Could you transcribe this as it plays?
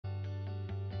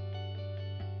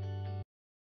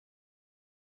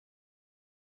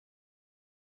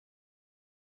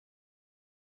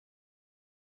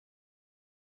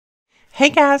Hey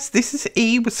guys, this is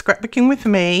E with Scrapbooking with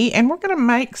Me, and we're going to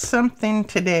make something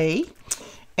today.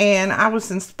 And I was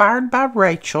inspired by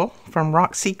Rachel from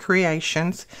Roxy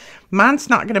Creations. Mine's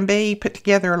not going to be put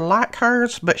together like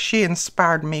hers, but she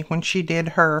inspired me when she did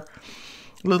her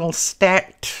little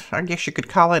stacked, I guess you could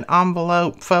call it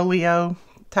envelope folio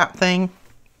type thing.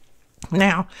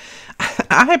 Now,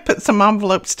 I had put some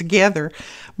envelopes together,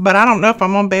 but I don't know if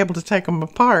I'm going to be able to take them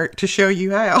apart to show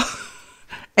you how.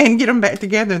 And get them back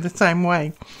together the same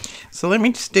way. So let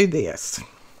me just do this.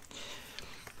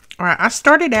 Alright, I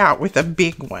started out with a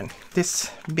big one. This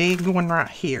big one right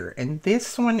here. And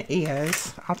this one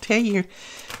is, I'll tell you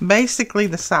basically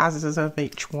the sizes of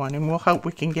each one. And we'll hope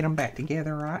we can get them back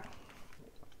together, right?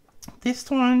 This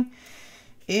one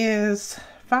is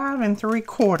 5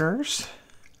 3/4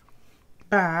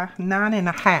 by 9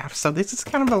 1/2. So this is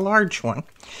kind of a large one.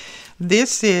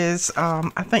 This is,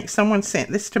 I think someone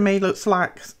sent this to me. Looks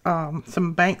like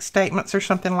some bank statements or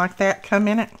something like that come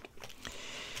in it.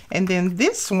 And then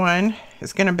this one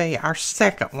is going to be our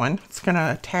second one. It's going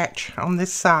to attach on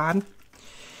this side.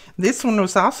 This one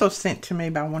was also sent to me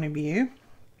by one of you.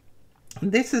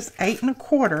 This is 8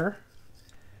 1/4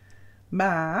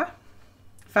 by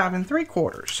 5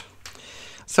 3/4.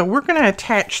 So we're going to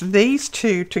attach these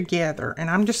two together.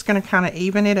 And I'm just going to kind of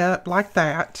even it up like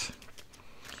that.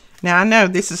 Now, I know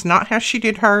this is not how she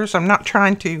did hers. I'm not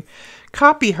trying to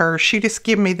copy her. She just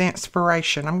gave me the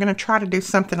inspiration. I'm going to try to do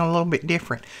something a little bit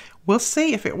different. We'll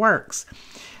see if it works.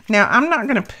 Now, I'm not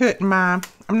going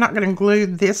to glue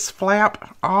this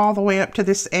flap all the way up to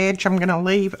this edge. I'm going to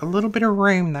leave a little bit of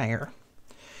room there.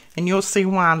 And you'll see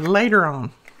why later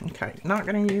on. Okay, not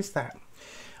going to use that.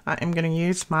 I am going to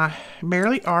use my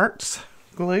Barely Arts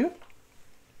glue.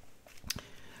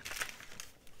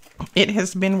 It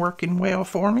has been working well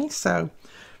for me, so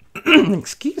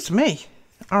excuse me.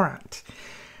 All right.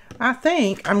 I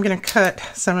think I'm going to cut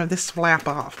some of this flap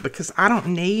off because I don't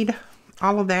need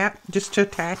all of that just to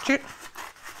attach it.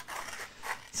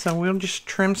 So we'll just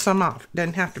trim some off.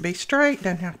 Doesn't have to be straight,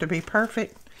 doesn't have to be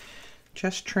perfect.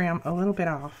 Just trim a little bit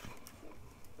off.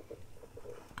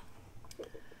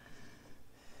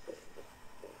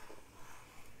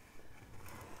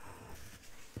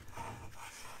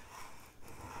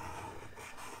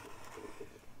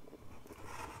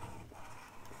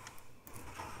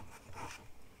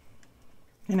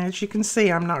 And as you can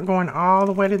see, I'm not going all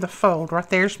the way to the fold. Right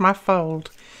there's my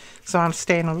fold. So I'm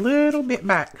staying a little bit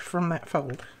back from that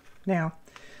fold. Now,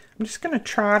 I'm just going to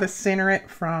try to center it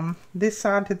from this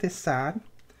side to this side.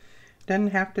 Doesn't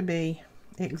have to be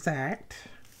exact,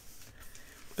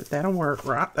 but that'll work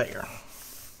right there.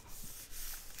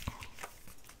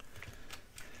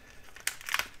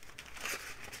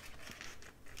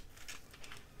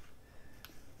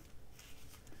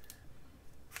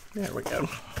 There we go.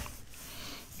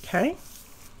 Okay,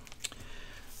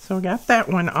 so we got that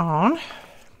one on.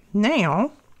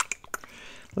 Now,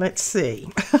 let's see.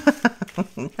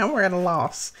 Now we're at a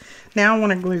loss. Now I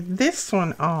want to glue this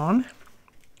one on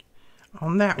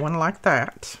that one like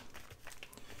that.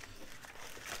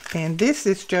 And this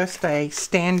is just a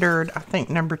standard, I think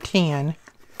number 10,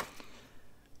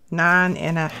 9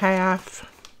 1/2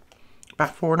 by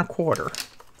 4 1/4.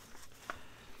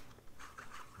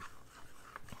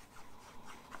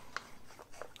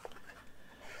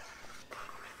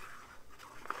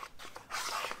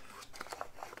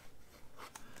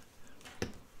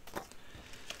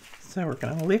 So we're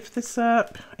going to lift this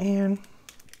up and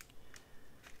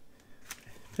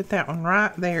put that one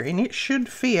right there. And it should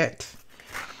fit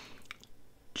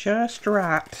just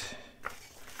right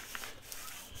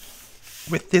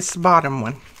with this bottom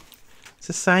one. It's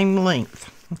the same length,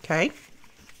 okay?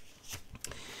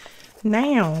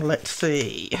 Now, let's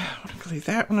see. I'll glue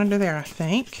that one under there, I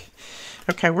think.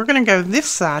 Okay, we're going to go this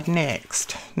side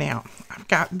next. Now, I've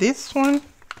got this one.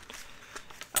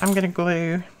 I'm going to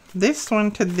glue this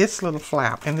one to this little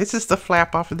flap, and this is the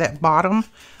flap off of that bottom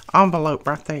envelope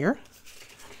right there.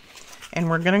 And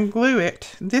we're going to glue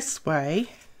it this way.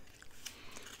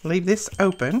 Leave this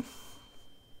open,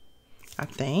 I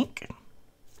think.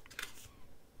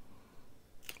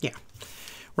 Yeah,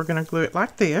 we're going to glue it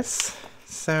like this.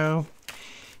 So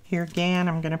here again,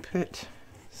 I'm going to put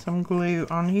some glue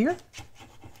on here.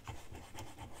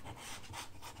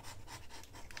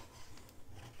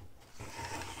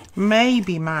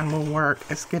 Maybe mine will work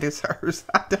as good as hers.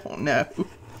 I don't know.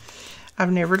 I've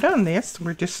never done this.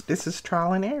 This is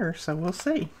trial and error, so we'll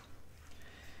see.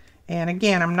 And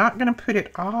again, I'm not going to put it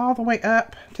all the way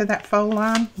up to that fold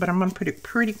line, but I'm going to put it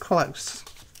pretty close.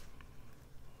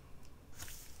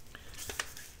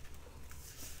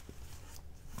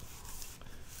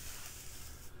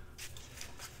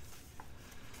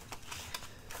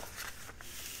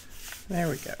 There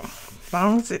we go. As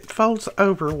long as it folds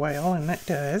over well, and it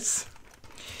does.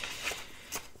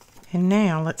 And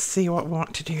now let's see what we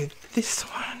want to do. This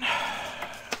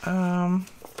one.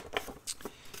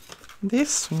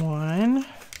 This one.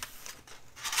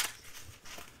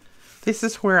 This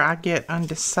is where I get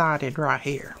undecided right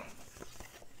here.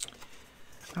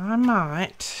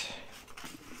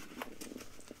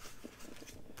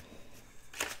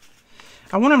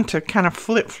 I want them to kind of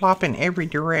flip-flop in every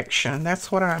direction.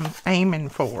 That's what I'm aiming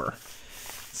for.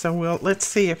 So let's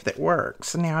see if that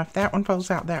works. Now, if that one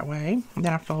folds out that way,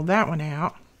 then I fold that one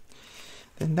out,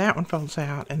 then that one folds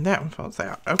out, and that one folds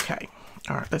out. Okay.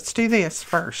 All right, let's do this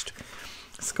first.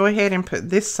 Let's go ahead and put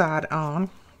this side on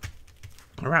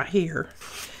right here.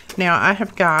 Now, I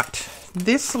have got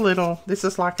this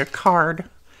is like a card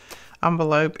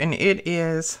envelope, and it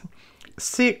is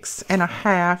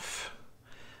 6.5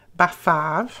 by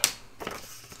 5.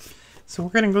 So we're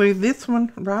going to glue this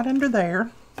one right under there.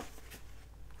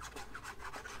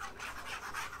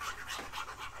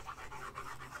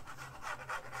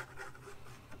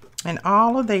 And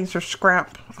all of these are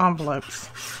scrap envelopes.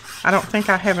 I don't think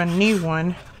I have a new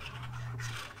one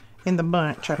in the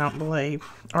bunch, I don't believe.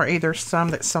 Or either some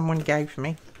that someone gave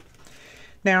me.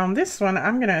 Now on this one,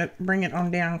 I'm going to bring it on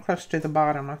down close to the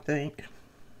bottom, I think.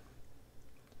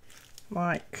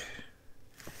 Like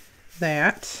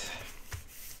that.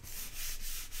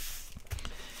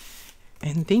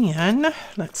 And then,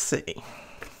 let's see.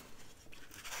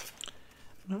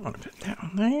 I want to put that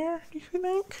on there, do you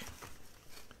think?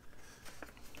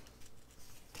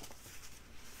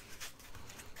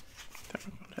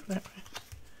 That way.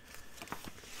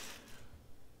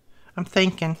 I'm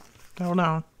thinking. Hold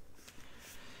on.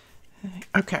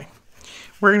 Okay.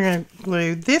 We're going to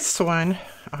glue this one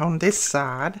on this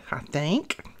side, I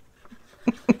think.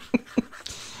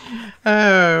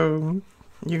 Oh,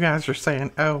 you guys are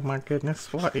saying, oh my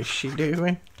goodness, what is she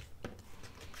doing?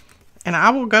 And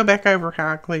I will go back over how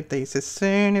I glued these as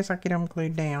soon as I get them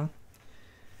glued down.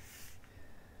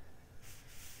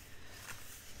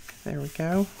 There we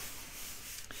go.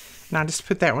 And I just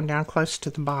put that one down close to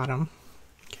the bottom.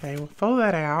 Okay, we'll fold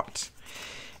that out.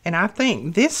 And I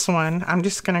think this one, I'm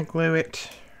just going to glue it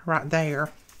right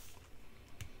there.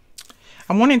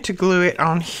 I wanted to glue it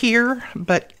on here,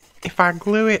 but if I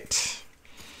glue it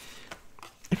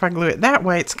that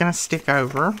way, it's going to stick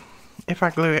over. If I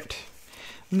glue it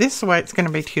this way, it's going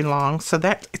to be too long. So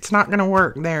that it's not going to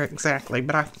work there exactly,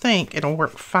 but I think it'll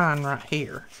work fine right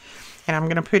here. And I'm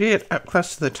going to put it up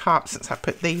close to the top since I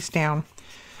put these down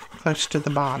close to the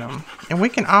bottom. And we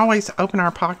can always open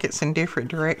our pockets in different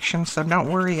directions, so don't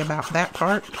worry about that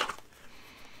part.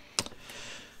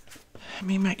 Let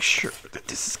me make sure that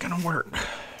this is going to work.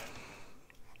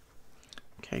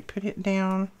 Okay, put it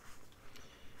down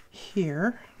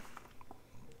here.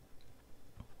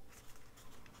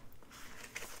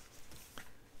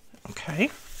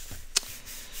 Okay.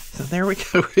 So there we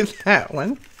go with that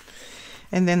one.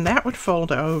 And then that would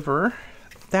fold over.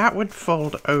 That would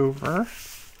fold over.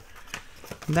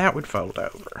 That would fold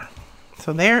over.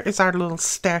 So there is our little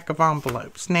stack of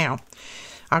envelopes. Now,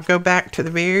 I'll go back to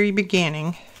the very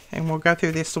beginning and we'll go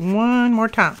through this one more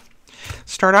time.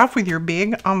 Start off with your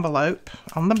big envelope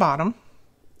on the bottom.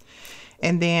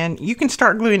 And then you can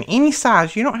start gluing any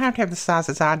size. You don't have to have the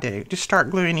sizes I do. Just start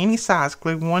gluing any size.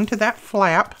 Glue one to that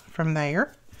flap from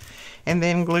there. And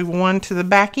then glue one to the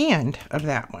back end of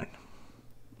that one.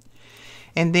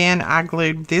 And then I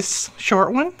glued this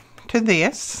short one to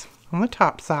this on the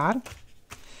top side.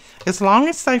 As long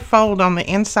as they fold on the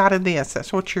inside of this,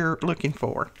 that's what you're looking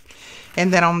for.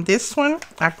 And then on this one,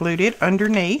 I glued it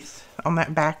underneath on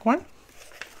that back one.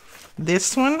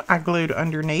 This one, I glued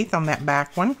underneath on that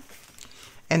back one.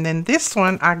 And then this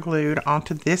one, I glued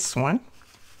onto this one.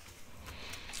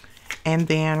 And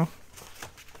then,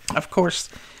 of course,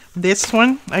 this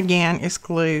one, again, is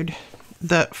glued.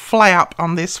 The flap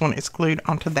on this one is glued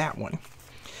onto that one.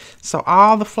 So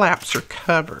all the flaps are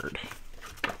covered.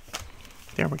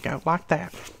 There we go, like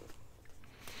that.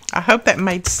 I hope that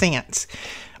made sense.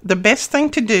 The best thing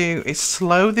to do is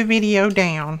slow the video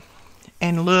down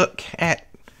and look at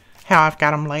how I've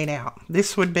got them laid out.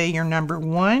 This would be your number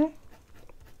 1.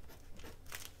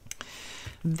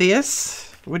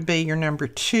 This would be your number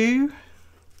 2.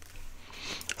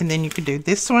 And then you could do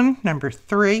this one, number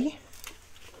 3.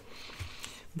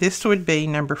 This would be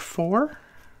number 4.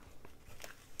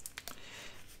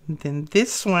 And then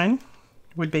this one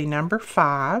would be number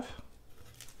 5.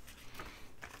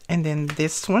 And then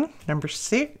this one, number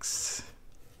 6.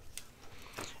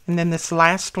 And then this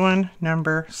last one,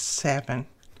 number 7.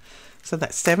 So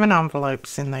that's 7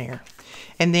 envelopes in there.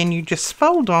 And then you just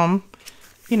fold them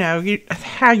you know,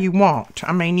 how you want.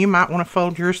 I mean, you might want to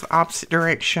fold yours the opposite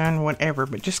direction, whatever,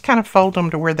 but just kind of fold them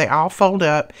to where they all fold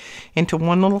up into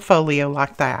one little folio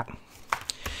like that.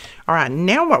 All right,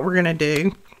 now what we're going to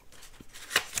do,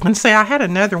 and see, I had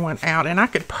another one out, and I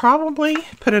could probably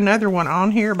put another one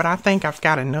on here, but I think I've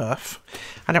got enough.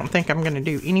 I don't think I'm going to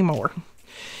do any more.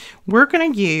 We're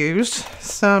going to use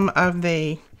some of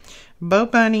the Bo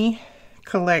Bunny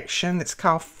collection that's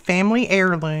called Family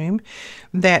Heirloom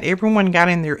that everyone got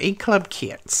in their E-Club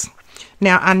kits.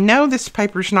 Now, I know this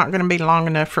paper is not going to be long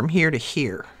enough from here to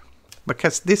here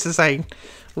because this is a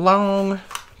long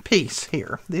piece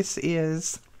here. This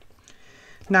is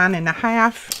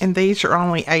 9.5 and these are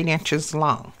only 8 inches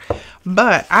long.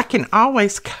 But I can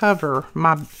always cover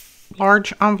my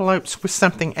large envelopes with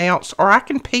something else, or I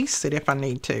can piece it if I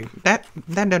need to. That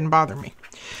doesn't bother me.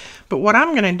 But what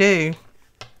I'm going to do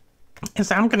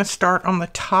is I'm going to start on the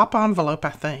top envelope, I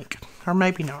think. Or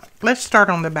maybe not. Let's start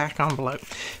on the back envelope.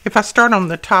 If I start on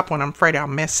the top one, I'm afraid I'll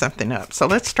mess something up. So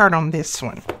let's start on this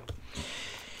one.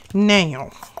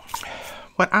 Now,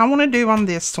 what I want to do on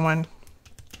this one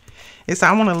is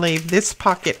I want to leave this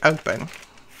pocket open.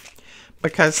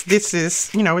 Because this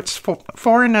is, you know, it's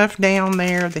far enough down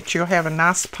there that you'll have a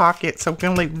nice pocket. So we're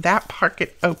going to leave that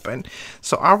pocket open.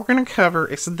 So all we're going to cover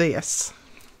is this.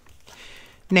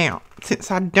 Now,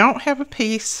 since I don't have a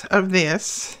piece of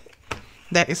this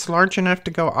that is large enough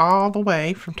to go all the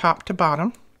way from top to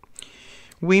bottom,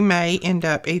 we may end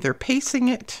up either piecing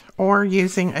it or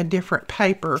using a different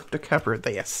paper to cover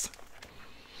this.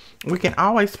 We can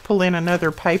always pull in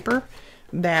another paper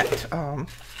that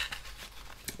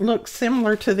looks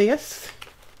similar to this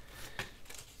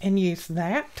and use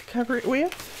that to cover it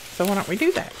with. So why don't we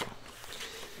do that?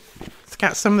 It's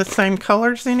got some of the same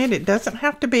colors in it. It doesn't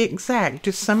have to be exact,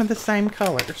 just some of the same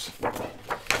colors.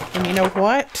 And you know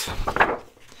what?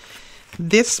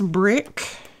 This brick,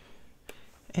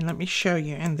 and let me show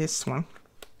you in this one.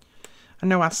 I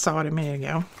know I saw it a minute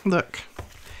ago. Look,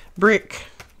 brick.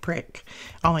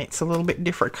 Only it's a little bit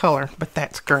different color, but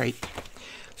that's great.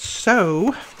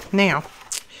 So, now,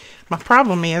 my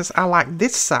problem is I like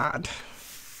this side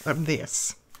of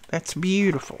this. That's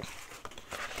beautiful.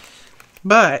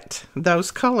 But those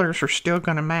colors are still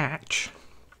going to match.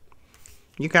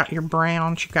 You got your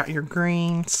browns, you got your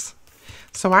greens.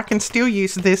 So I can still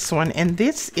use this one. And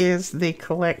this is the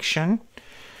collection.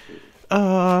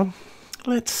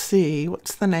 Let's see.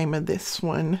 What's the name of this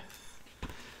one?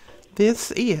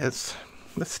 This is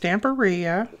the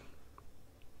Stamperia.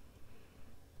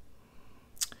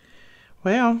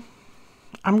 Well,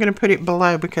 I'm going to put it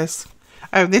below because,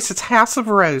 oh, this is House of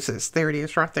Roses. There it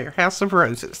is right there. House of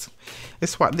Roses.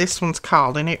 It's what this one's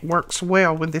called, and it works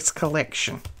well with this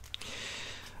collection.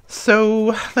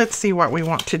 So, let's see what we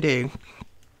want to do.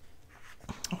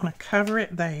 I want to cover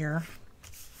it there.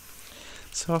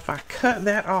 So, if I cut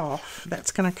that off,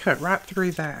 that's going to cut right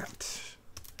through that.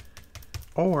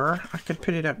 Or, I could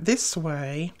put it up this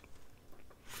way.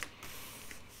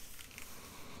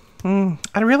 I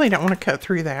really don't want to cut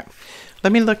through that.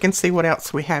 Let me look and see what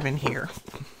else we have in here.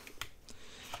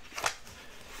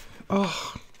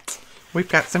 Oh, we've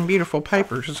got some beautiful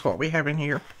papers is what we have in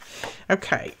here.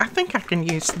 Okay, I think I can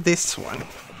use this one.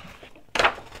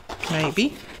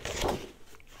 Maybe.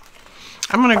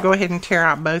 I'm going to go ahead and tear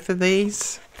out both of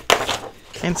these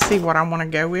and see what I want to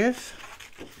go with.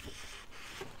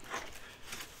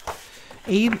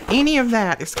 Any of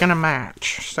that is going to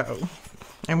match. So,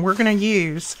 and we're going to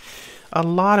use a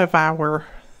lot of our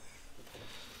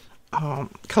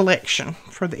collection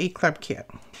for the E-Club kit.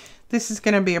 This is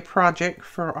going to be a project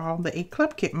for all the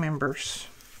E-Club kit members.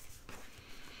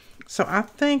 So I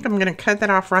think I'm going to cut that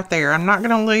off right there. I'm not going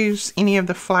to lose any of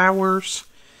the flowers,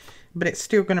 but it's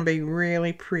still going to be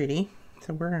really pretty.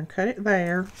 So we're going to cut it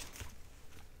there.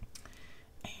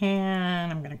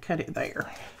 And I'm going to cut it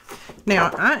there.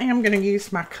 Now I am going to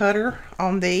use my cutter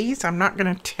on these. I'm not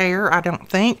going to tear, I don't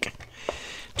think.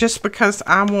 Just because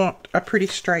I want a pretty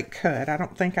straight cut. I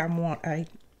don't think I want a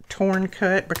torn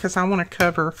cut because I want to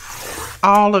cover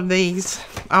all of these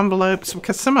envelopes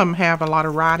because some of them have a lot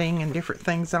of writing and different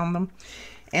things on them.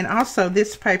 And also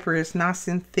this paper is nice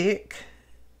and thick.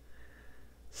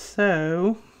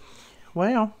 So,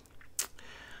 well,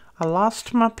 I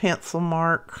lost my pencil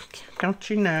mark. Don't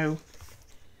you know?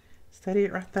 Is that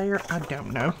it right there? I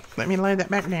don't know. Let me lay that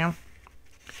back down.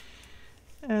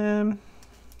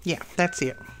 Yeah, that's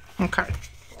it. Okay.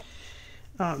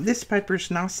 This paper is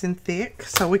nice and thick,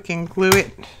 so we can glue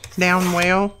it down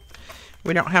well.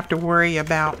 We don't have to worry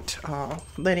about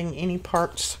letting any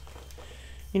parts,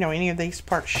 you know, any of these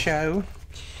parts show.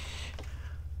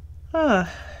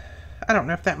 I don't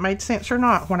know if that made sense or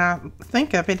not. When I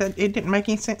think of it, it didn't make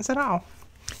any sense at all.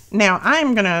 Now,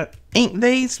 I'm going to ink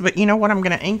these, but you know what I'm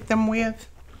going to ink them with?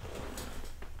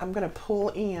 I'm going to pull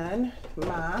in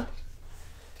my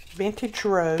Vintage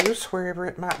Rose, wherever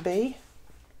it might be.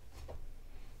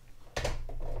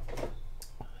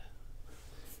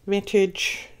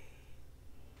 Vintage,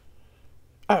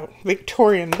 oh,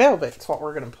 Victorian Velvet's what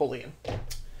we're going to pull in.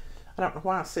 I don't know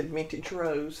why I said Vintage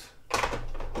Rose.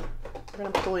 We're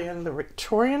going to pull in the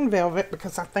Victorian Velvet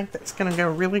because I think that's going to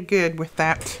go really good with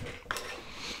that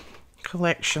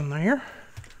collection there.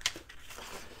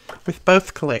 With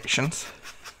both collections.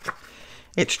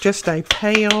 It's just a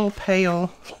pale,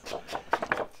 pale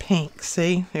pink.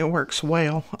 See, it works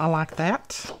well. I like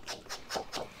that.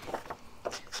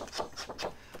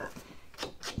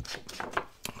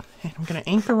 And I'm going to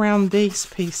ink around these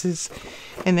pieces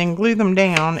and then glue them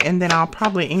down, and then I'll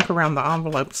probably ink around the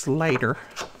envelopes later.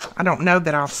 I don't know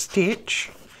that I'll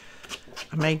stitch.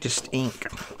 I may just ink.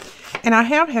 And I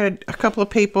have had a couple of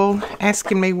people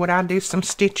asking me would I do some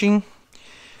stitching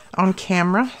on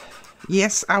camera.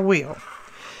 Yes, I will.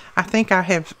 I think I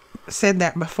have said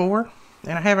that before,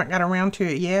 and I haven't got around to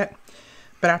it yet,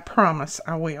 but I promise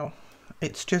I will.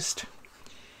 It's just,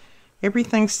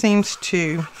 everything seems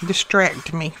to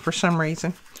distract me for some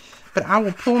reason. But I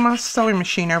will pull my sewing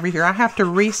machine over here. I have to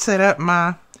reset up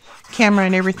my camera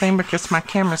and everything because my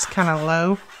camera's kind of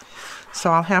low. So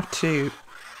I'll have to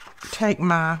take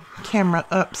my camera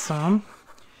up some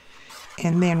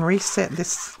and then reset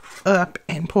this up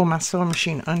and pull my sewing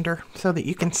machine under so that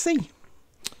you can see.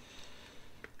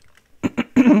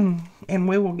 And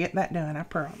we will get that done, I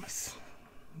promise.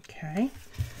 Okay.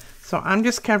 So I'm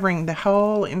just covering the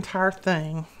whole entire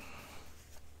thing.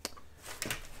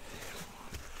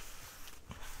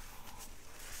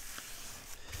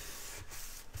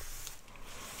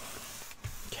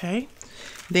 Okay.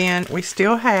 Then we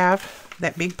still have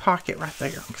that big pocket right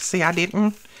there. See, I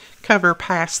didn't cover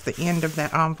past the end of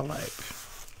that envelope.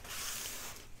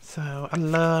 So I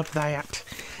love that.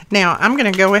 Now I'm going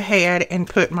to go ahead and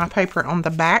put my paper on the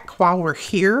back while we're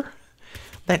here.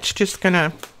 That's just going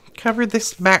to cover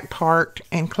this back part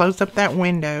and close up that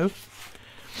window,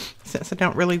 since I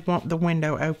don't really want the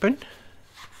window open.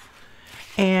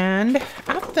 And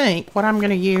I think what I'm going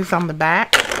to use on the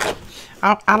back,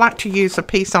 I like to use a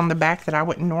piece on the back that I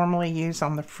wouldn't normally use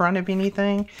on the front of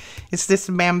anything. It's this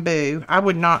bamboo. I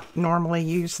would not normally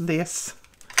use this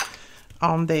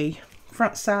on the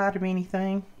front side of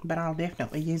anything, but I'll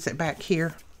definitely use it back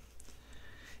here.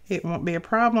 It won't be a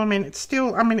problem, and it's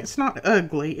still, I mean, it's not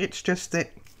ugly. It's just that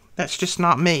that's just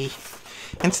not me.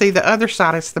 And see, the other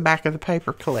side is the back of the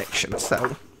paper collection,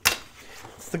 so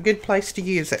it's a good place to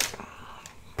use it.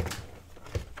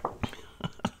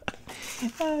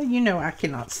 You know I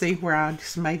cannot see where I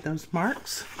just made those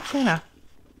marks, can I?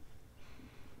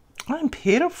 I'm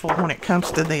pitiful when it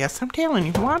comes to this. I'm telling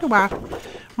you, why do I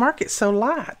mark it so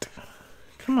light?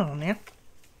 Come on now.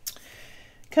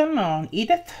 Come on,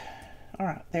 Edith. All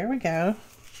right, there we go.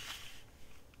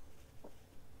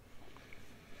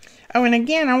 Oh, and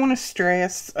again, I want to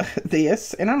stress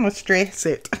this, and I'm going to stress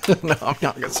it. No, I'm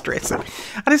not going to stress it.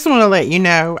 I just want to let you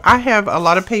know, I have a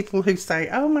lot of people who say,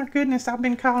 oh my goodness, I've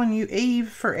been calling you Eve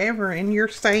forever, and you're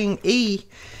saying E.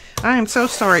 I am so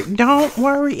sorry. Don't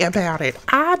worry about it.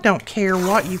 I don't care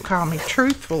what you call me,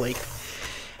 truthfully.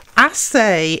 I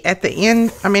say at the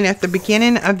end, I mean at the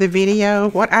beginning of the video,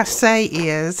 what I say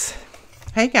is,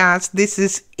 hey guys, this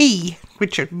is E,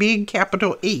 which is big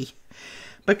capital E.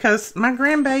 Because my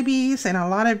grandbabies and a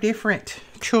lot of different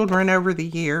children over the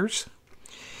years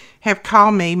have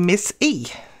called me Miss E.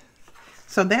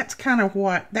 So that's kind of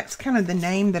the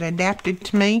name that adapted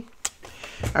to me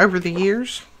over the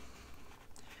years.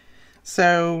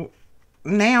 So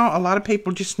now a lot of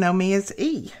people just know me as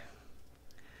E.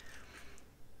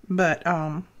 But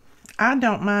I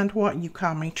don't mind what you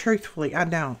call me, truthfully, I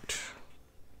don't.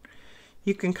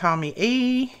 You can call me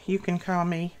E, you can call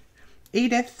me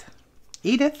Edith.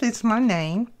 Edith is my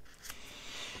name,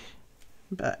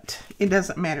 but it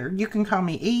doesn't matter. You can call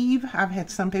me Eve. I've had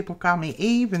some people call me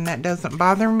Eve, and that doesn't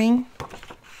bother me.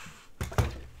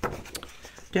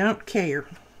 Don't care.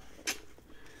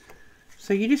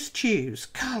 So you just choose.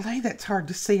 Golly, that's hard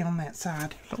to see on that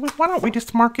side. Why don't we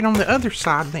just mark it on the other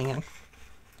side then?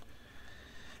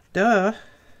 Duh.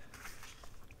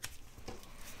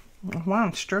 Why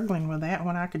I'm struggling with that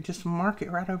when I could just mark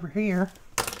it right over here.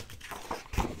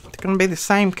 It's going to be the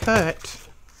same cut.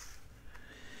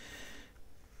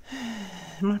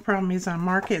 My problem is I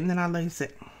mark it and then I lose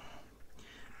it.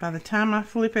 By the time I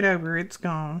flip it over, it's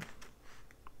gone.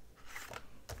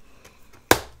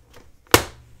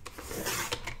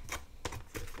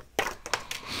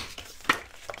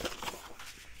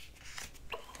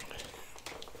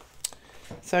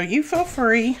 So you feel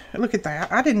free. Look at that.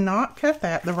 I did not cut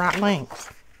that the right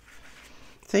length.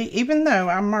 See, even though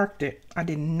I marked it, I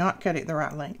did not cut it the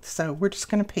right length. So we're just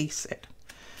going to piece it.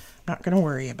 Not going to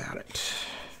worry about it.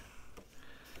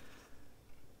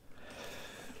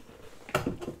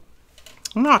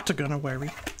 Not going to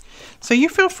worry. So you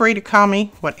feel free to call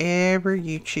me whatever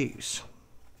you choose.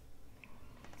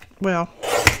 Well,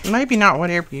 maybe not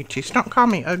whatever you choose. Don't call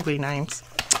me ugly names.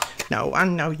 No, I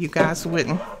know you guys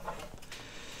wouldn't.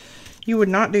 You would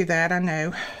not do that, I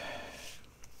know.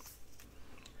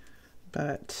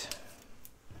 But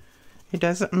it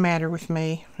doesn't matter with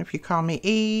me. If you call me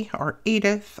E or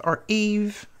Edith or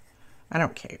Eve, I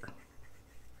don't care.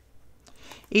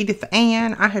 Edith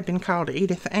Ann, I have been called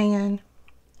Edith Ann.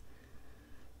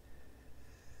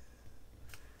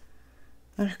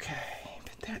 Okay,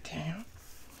 put that down.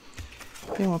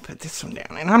 Then we'll put this one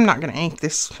down. And I'm not going to ink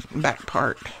this back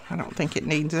part. I don't think it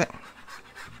needs it.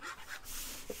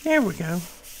 There we go.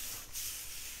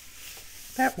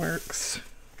 That works.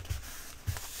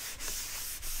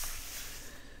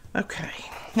 Okay,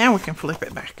 now we can flip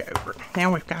it back over.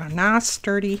 Now we've got a nice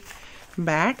sturdy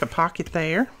back, a pocket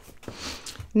there.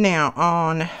 Now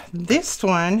on this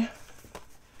one,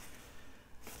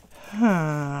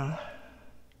 I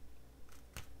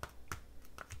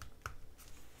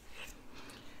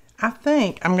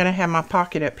think I'm going to have my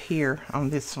pocket up here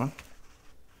on this one.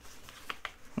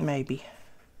 Maybe.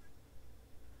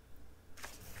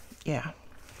 Yeah.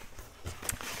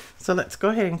 So let's go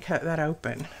ahead and cut that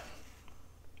open.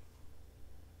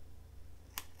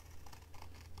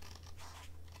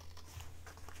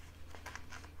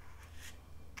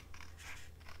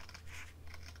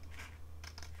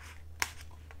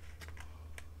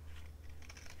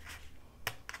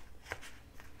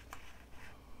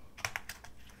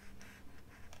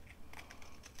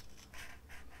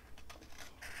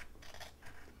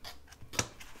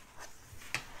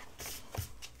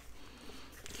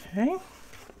 Okay,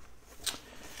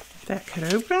 that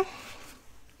cut open.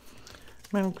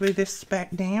 I'm going to glue this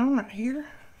back down right here.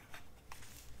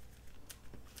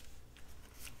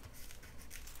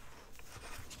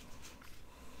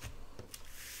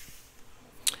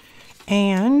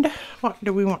 And what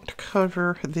do we want to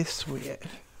cover this with?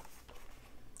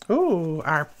 Oh,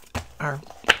 our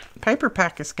paper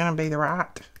pack is going to be the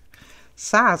right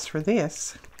size for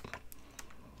this.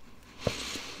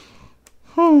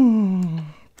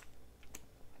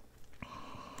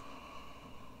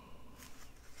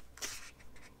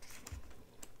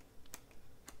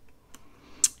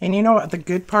 And you know what the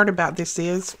good part about this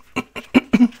is?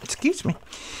 Excuse me.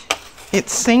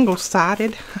 It's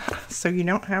single-sided, so you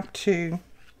don't have to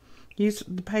use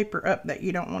the paper up that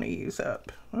you don't want to use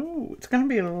up. Oh, it's going to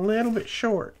be a little bit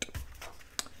short.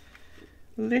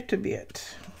 A little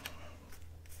bit.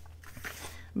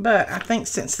 But I think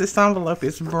since this envelope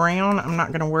is brown, I'm not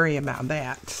going to worry about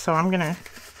that. So I'm going to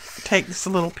take this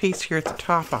little piece here at the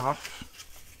top off.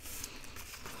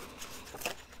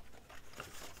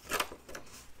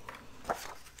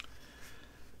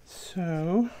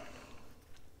 So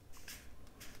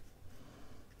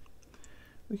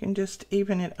we can just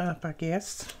even it up, I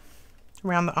guess,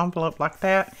 around the envelope like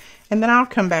that. And then I'll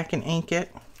come back and ink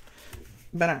it.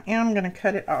 But I am going to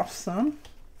cut it off some.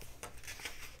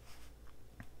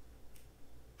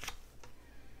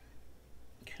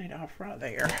 Cut it off right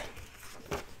there.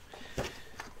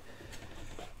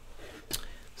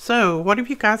 So, what have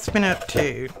you guys been up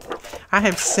to? I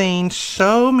have seen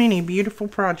so many beautiful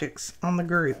projects on the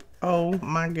group. Oh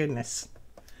my goodness.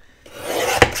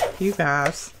 You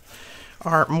guys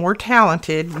are more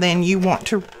talented than you want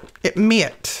to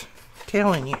admit. I'm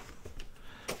telling you.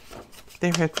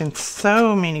 There have been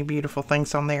so many beautiful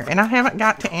things on there. And I haven't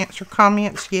got to answer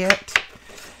comments yet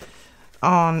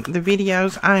on the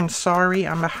videos. I'm sorry.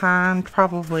 I'm behind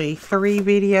probably 3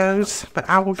 videos. But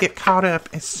I will get caught up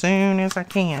as soon as I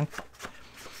can.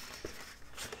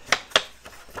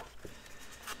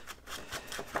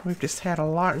 We've just had a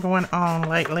lot going on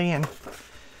lately, and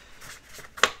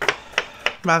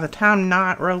by the time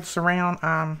night rolls around,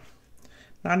 I'm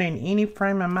not in any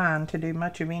frame of mind to do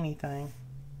much of anything.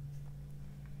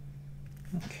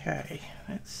 Okay,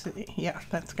 let's see. Yeah,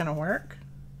 that's going to work.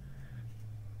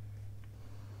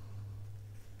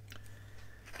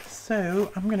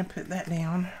 So, I'm going to put that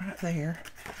down right there.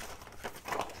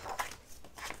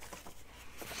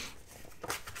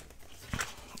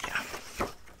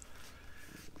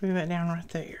 Glue that down right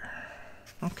there.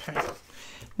 Okay.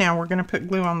 Now we're going to put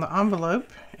glue on the envelope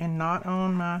and not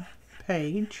on my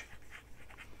page.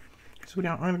 So we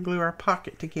don't want to glue our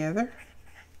pocket together.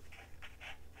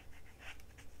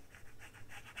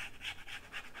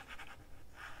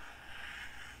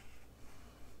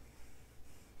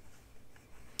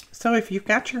 So if you've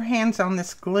got your hands on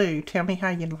this glue, tell me how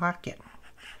you like it.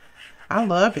 I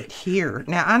love it here.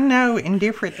 Now I know in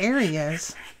different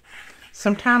areas,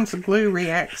 sometimes the glue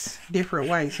reacts different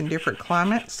ways in different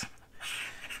climates.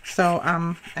 So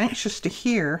I'm anxious to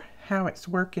hear how it's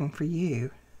working for you.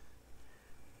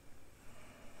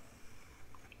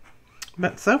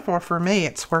 But so far for me,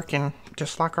 it's working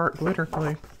just like art glitter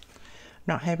glue.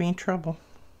 Not having any trouble.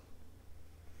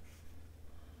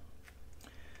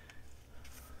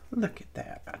 Look at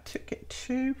that. I took it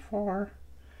too far.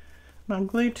 My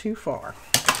glue too far.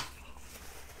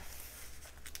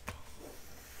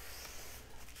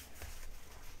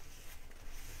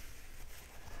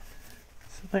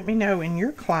 So let me know in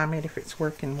your climate if it's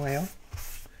working well.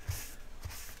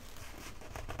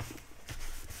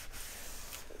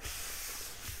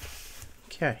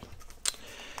 Okay.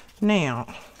 Now,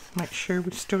 make sure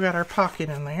we still got our pocket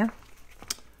in there.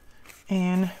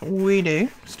 And we do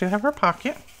still have our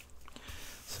pocket.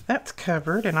 So that's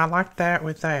covered, and I like that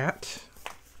with that.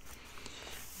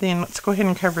 Then let's go ahead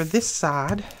and cover this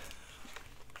side.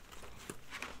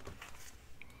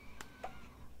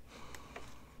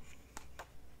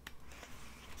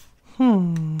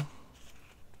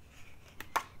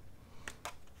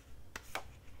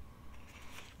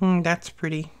 That's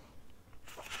pretty.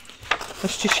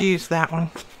 Let's just use that one.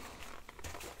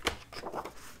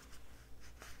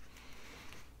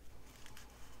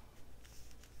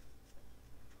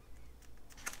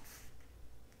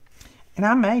 And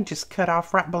I may just cut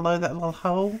off right below that little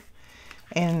hole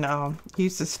and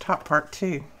use this top part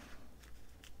too.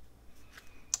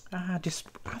 I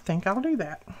think I'll do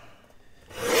that.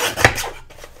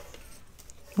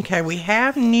 Okay, we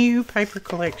have new paper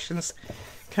collections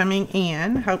coming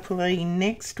in, hopefully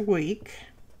next week.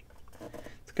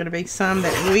 It's going to be some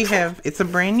that we have, it's a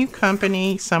brand new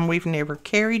company, some we've never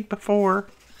carried before.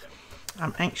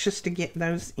 I'm anxious to get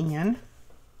those in.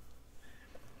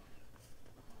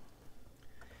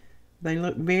 They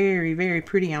look very, very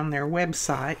pretty on their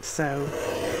website, so.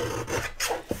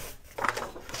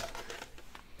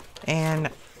 And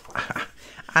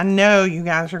I know you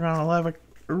guys are going to love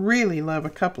really love a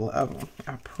couple of them,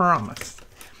 I promise.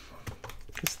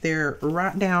 Because they're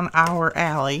right down our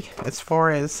alley as far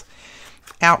as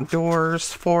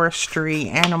outdoors, forestry,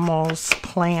 animals,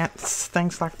 plants,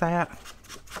 things like that.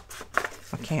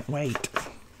 I can't wait.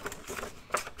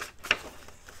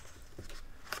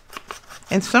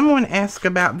 And someone asked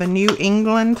about the New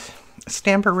England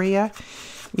Stamperia.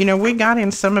 You know, we got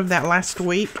in some of that last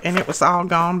week and it was all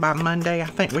gone by Monday. I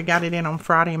think we got it in on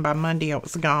Friday and by Monday it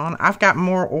was gone. I've got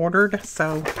more ordered,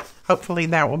 so hopefully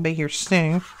that will be here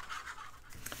soon.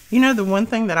 You know, the one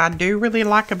thing that I do really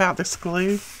like about this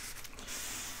glue,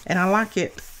 and I like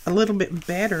it a little bit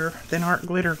better than art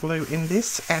glitter glue in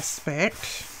this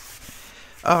aspect,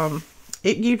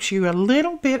 it gives you a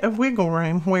little bit of wiggle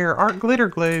room where art glitter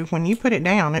glue, when you put it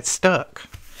down, it's stuck.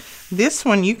 This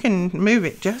one, you can move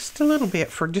it just a little bit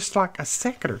for just like a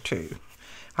second or two.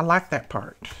 I like that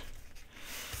part.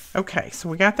 Okay, so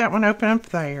we got that one open up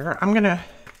there. I'm going to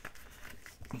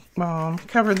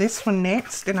cover this one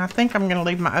next, and I think I'm going to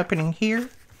leave my opening here.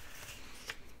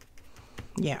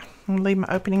 Yeah, I'm going to leave my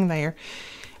opening there.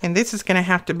 And this is going to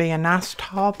have to be a nice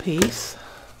tall piece.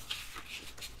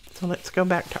 So let's go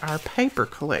back to our paper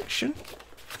collection.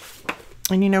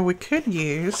 And you know, we could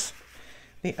use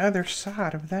the other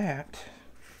side of that.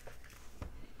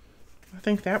 I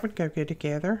think that would go good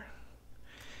together.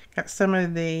 Got some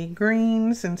of the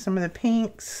greens and some of the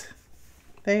pinks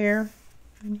there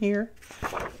and here.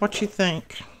 What you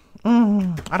think?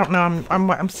 I don't know.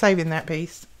 I'm saving that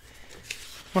piece.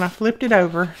 When I flipped it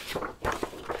over,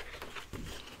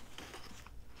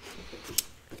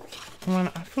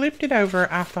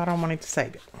 I thought I wanted to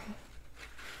save it.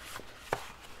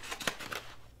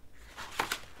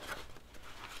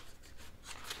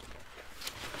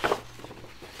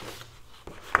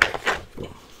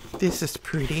 This is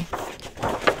pretty.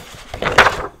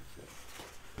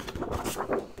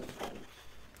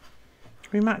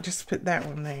 We might just put that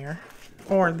one there,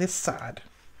 or this side.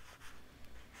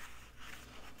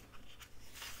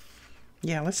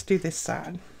 Yeah, let's do this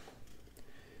side.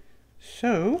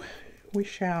 So we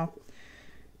shall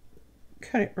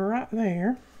cut it right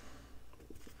there.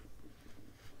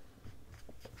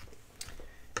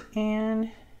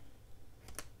 And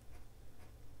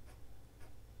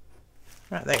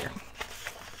right there.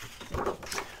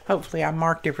 Hopefully I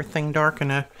marked everything dark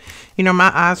enough. You know, my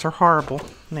eyes are horrible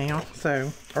now,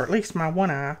 so, or at least my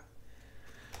one eye.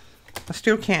 I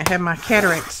still can't have my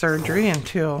cataract surgery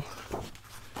until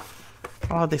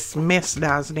all this mess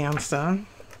dies down some.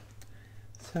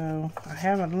 So I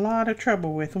have a lot of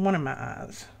trouble with one of my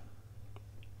eyes.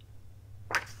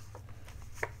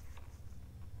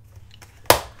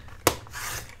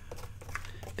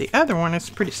 The other one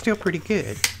is still pretty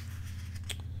good.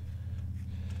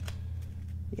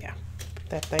 Yeah, put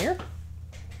that there.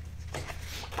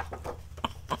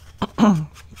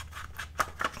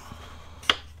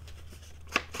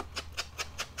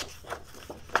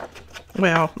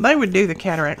 Well, they would do the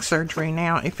cataract surgery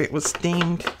now if it was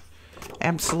deemed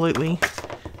absolutely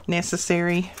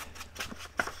necessary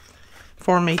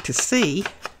for me to see.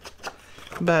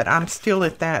 But I'm still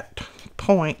at that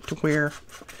point where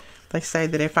they say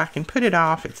that if I can put it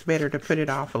off, it's better to put it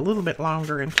off a little bit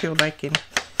longer until they can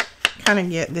kind of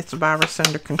get this virus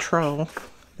under control.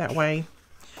 That way,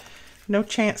 no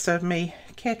chance of me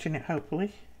catching it,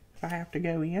 hopefully, if I have to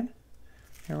go in.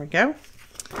 There we go.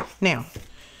 Now,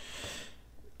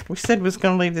 we said we was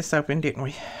going to leave this open, didn't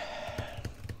we?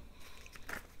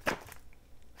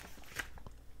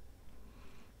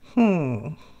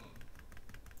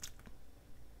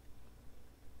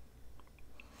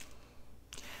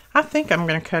 I think I'm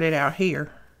going to cut it out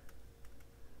here.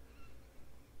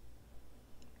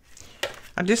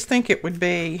 I just think it would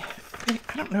be,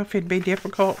 I don't know if it'd be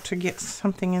difficult to get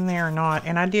something in there or not.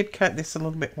 And I did cut this a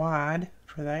little bit wide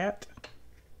for that.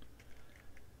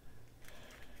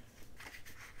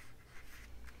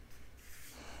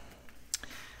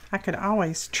 I could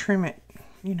always trim it,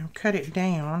 you know, cut it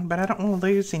down, but I don't want to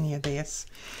lose any of this.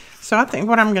 So I think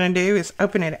what I'm going to do is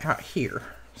open it out here.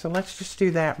 So let's just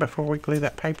do that before we glue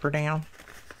that paper down.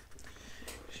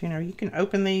 So, you know, you can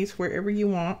open these wherever you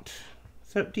want.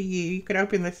 It's up to you. You could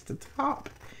open this to the top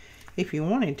if you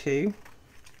wanted to.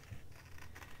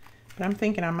 But I'm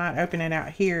thinking I might open it out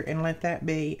here and let that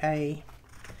be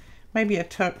maybe a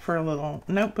tuck for a little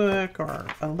notebook or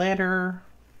a letter,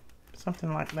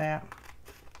 something like that.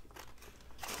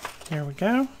 There we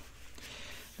go.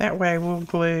 That way we'll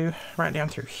glue right down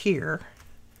through here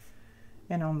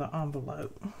and on the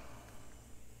envelope.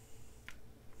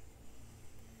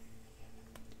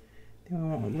 Then we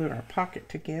want to glue our pocket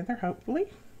together, hopefully.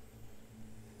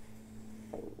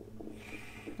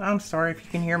 I'm sorry if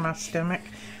you can hear my stomach.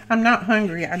 I'm not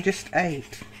hungry, I just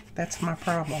ate. That's my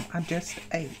problem. I just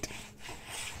ate.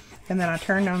 And then I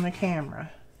turned on the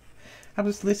camera. I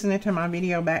was listening to my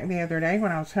video back the other day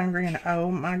when I was hungry, and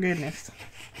oh my goodness.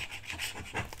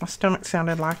 My stomach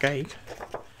sounded like a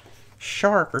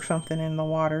shark or something in the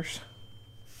waters.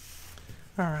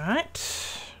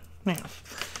 Alright. Now,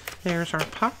 there's our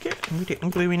pocket. We didn't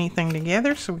glue anything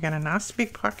together, so we got a nice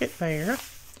big pocket there.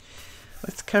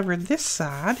 Let's cover this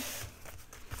side.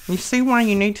 You see why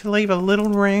you need to leave a little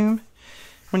room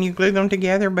when you glue them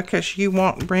together? Because you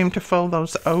want room to fold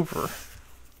those over.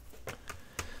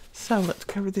 So let's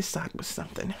cover this side with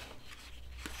something.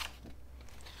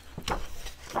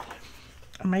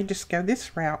 I may just go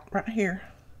this route right here.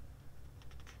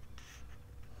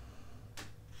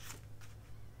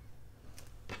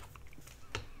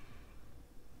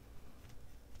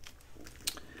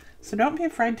 So don't be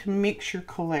afraid to mix your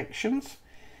collections.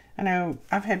 I know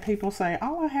I've had people say,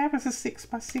 all I have is a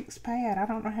 6x6 pad. I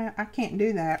don't know how, I can't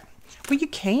do that. Well, you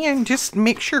can just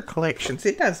mix your collections.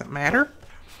 It doesn't matter.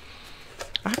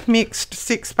 I've mixed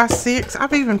 6x6.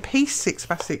 I've even pieced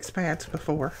 6x6 pads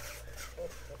before.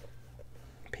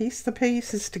 Piece the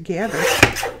pieces together.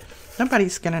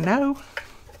 Nobody's gonna know.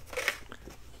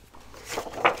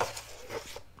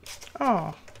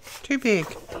 Oh, too big.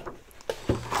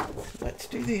 Let's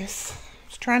do this. I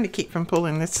was trying to keep from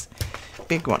pulling this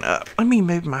big one up. Let me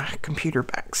move my computer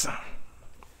back some.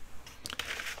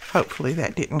 Hopefully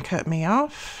that didn't cut me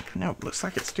off. Nope, looks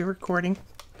like it's still recording.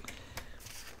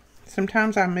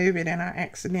 Sometimes I move it and I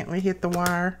accidentally hit the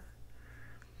wire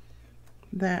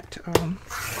that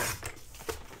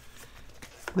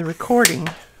the recording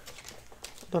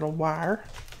little wire,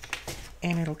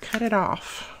 and it'll cut it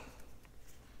off.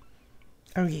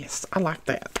 Oh yes, I like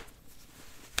that.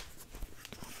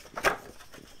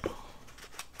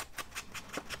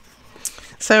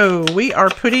 So we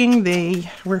are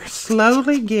we're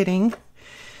slowly getting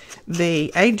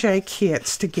the AJ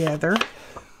kits together.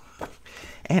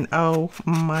 And oh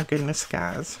my goodness,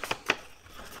 guys.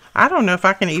 I don't know if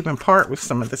I can even part with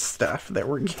some of this stuff that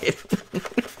we're getting.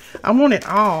 I want it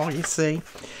all, you see.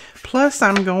 Plus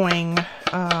I'm going,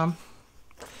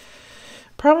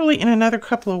 probably in another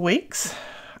couple of weeks,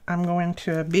 I'm going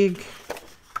to a big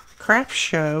craft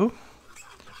show.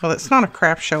 Well, it's not a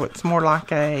craft show. It's more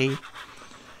like a,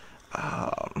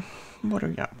 what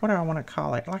do I want to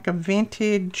call it? Like a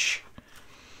vintage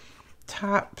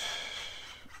type,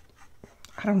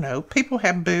 I don't know. People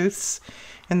have booths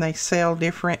and they sell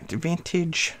different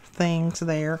vintage things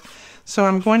there. So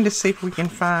I'm going to see if we can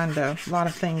find a lot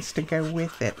of things to go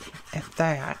with it at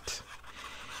that.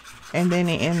 And then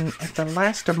at the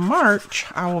last of March,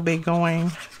 I will be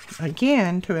going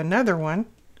again to another one.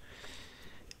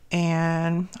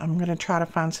 And I'm going to try to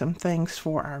find some things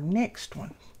for our next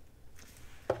one.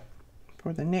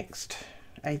 For the next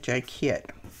AJ kit.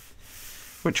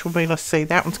 Which will be, let's see,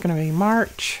 that one's going to be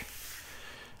March.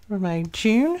 Or May,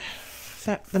 June. Is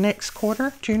that the next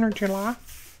quarter? June or July?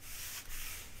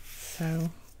 So,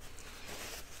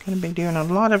 going to be doing a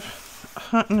lot of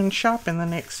hunting and shopping the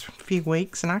next few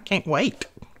weeks, and I can't wait.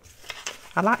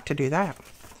 I like to do that.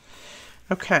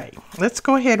 Okay, let's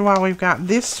go ahead while we've got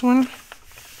this one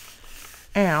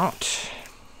out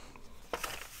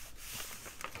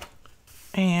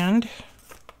and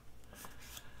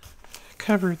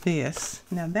cover this.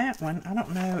 Now that one, I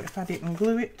don't know if I didn't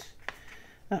glue it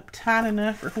up tight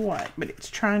enough or what, but it's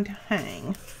trying to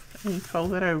hang. Let me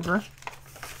fold it over.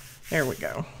 There we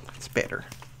go. It's better.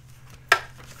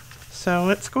 So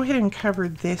let's go ahead and cover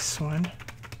this one.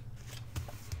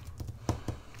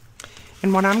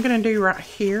 And what I'm going to do right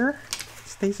here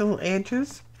is these little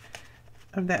edges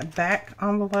of that back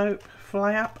envelope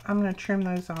flap. I'm going to trim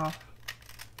those off.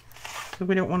 So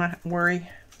we don't want to worry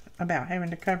about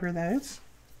having to cover those.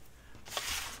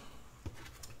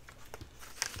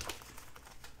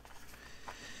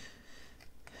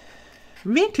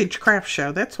 Vintage craft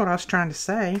show, that's what I was trying to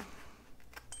say.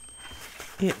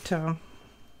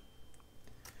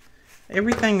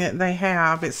 Everything that they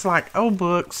have, it's like old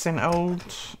books and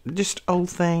just old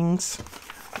things,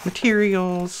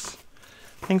 materials,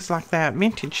 things like that,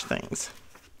 vintage things.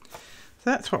 So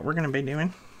that's what we're going to be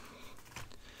doing.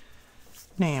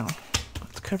 Now,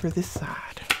 let's cover this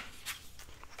side.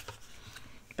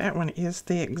 That one is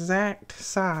the exact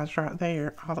size right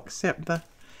there, all except the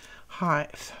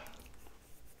height.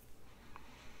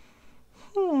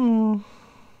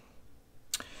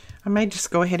 I may just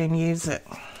go ahead and use it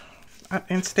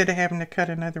instead of having to cut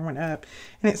another one up.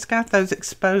 And it's got those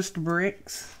exposed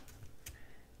bricks,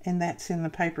 and that's in the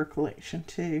paper collection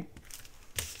too.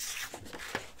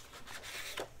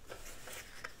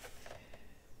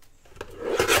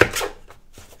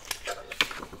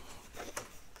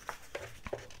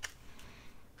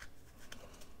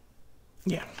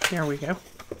 Yeah, there we go.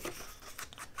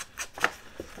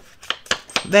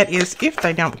 That is, if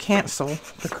they don't cancel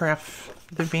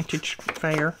the vintage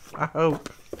fair. I hope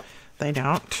they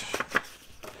don't.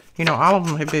 You know, all of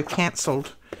them have been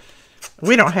canceled.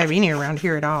 We don't have any around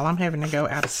here at all. I'm having to go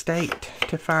out of state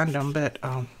to find them, but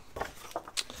I'm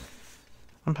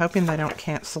hoping they don't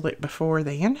cancel it before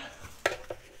then.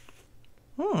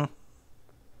 Well,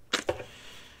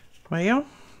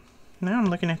 now I'm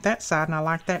looking at that side and I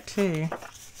like that too.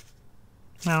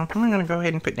 Now, I'm going to go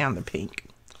ahead and put down the pink.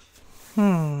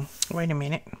 Wait a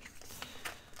minute.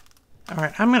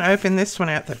 Alright, I'm going to open this one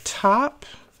at the top.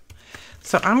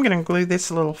 So I'm going to glue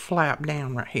this little flap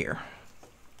down right here.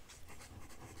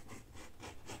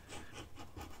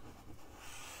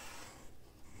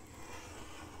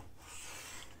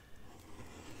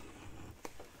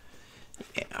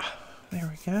 Yeah,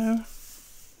 there we go.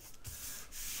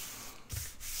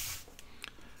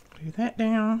 Glue that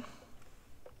down.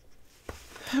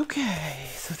 Okay,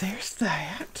 so there's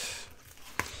that.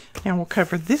 Now we'll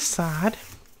cover this side.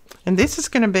 And this is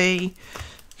going to be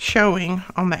showing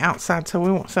on the outside, so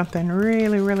we want something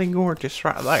really, really gorgeous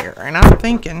right there. And I'm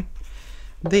thinking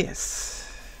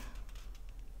this.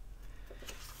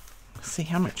 Let's see,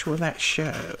 how much will that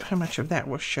show? How much of that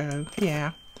will show?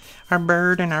 Yeah, our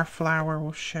bird and our flower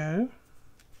will show.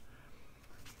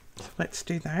 So let's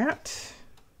do that.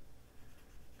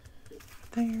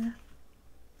 There.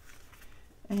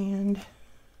 And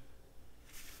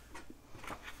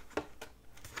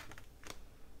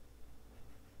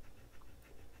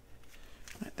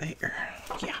right there.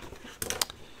 Yeah.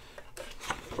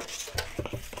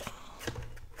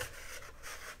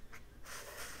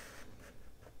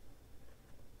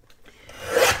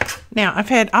 Now,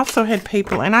 I've also had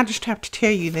people, and I just have to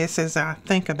tell you this as I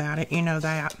think about it, you know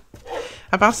that.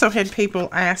 I've also had people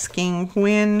asking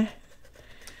when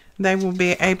they will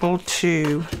be able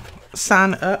to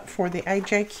sign up for the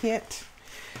AJ kit.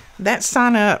 That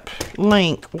sign up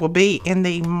link will be in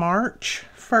the March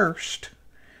 1st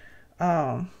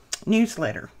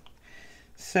newsletter.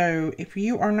 So if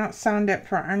you are not signed up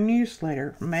for our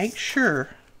newsletter, make sure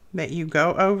that you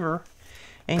go over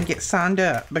and get signed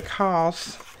up,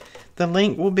 because the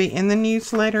link will be in the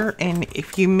newsletter, and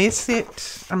if you miss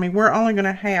it, I mean, we're only going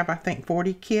to have, I think,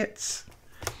 40 kits.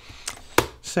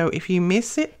 So if you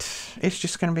miss it, it's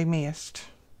just going to be missed.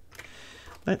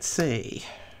 Let's see.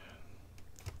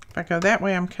 If I go that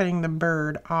way, I'm cutting the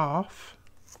bird off.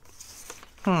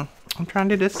 I'm trying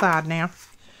to decide now.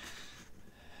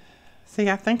 See,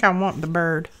 I think I want the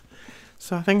bird,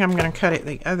 so I think I'm going to cut it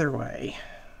the other way.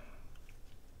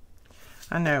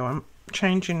 I know, I'm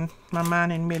changing my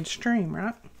mind in midstream,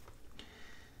 right?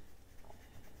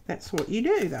 That's what you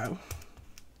do, though.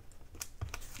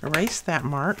 Erase that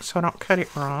mark so I don't cut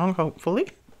it wrong,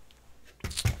 hopefully.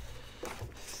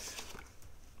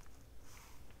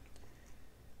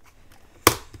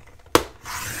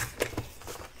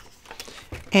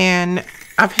 And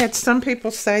I've had some people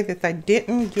say that they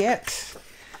didn't get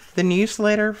the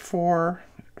newsletter for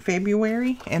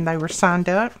February and they were signed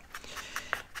up.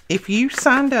 If you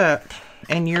signed up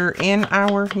and you're in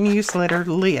our newsletter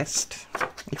list,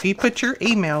 if you put your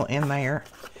email in there,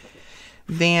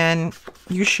 then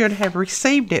you should have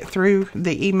received it through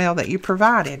the email that you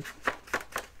provided.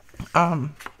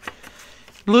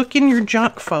 Look in your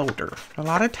junk folder. A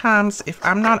lot of times, if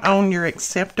I'm not on your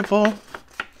acceptable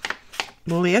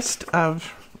list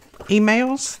of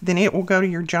emails, then it will go to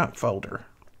your junk folder.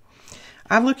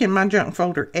 I look in my junk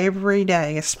folder every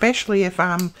day, especially if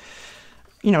I'm,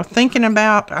 thinking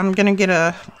about I'm going to get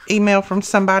a email from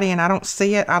somebody and I don't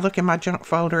see it. I look in my junk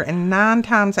folder and 9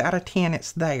 times out of 10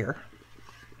 it's there.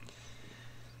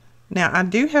 Now, I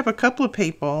do have a couple of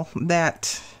people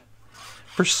that,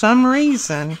 for some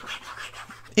reason,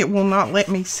 it will not let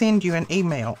me send you an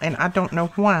email, and I don't know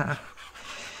why.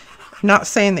 Not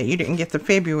saying that you didn't get the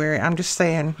February. I'm just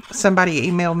saying somebody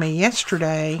emailed me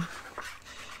yesterday,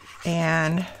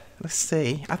 and let's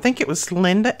see. I think it was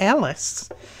Linda Ellis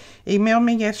emailed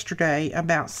me yesterday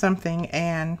about something,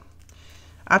 and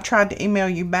I tried to email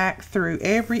you back through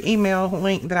every email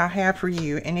link that I have for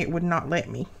you, and it would not let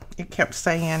me. It kept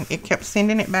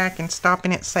sending it back and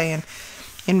stopping it, saying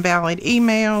invalid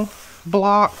email,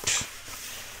 blocked,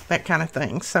 that kind of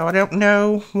thing. So I don't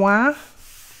know why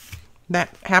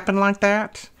that happened like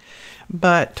that,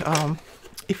 but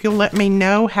if you'll let me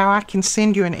know how I can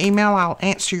send you an email, I'll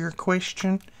answer your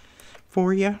question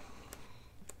for you.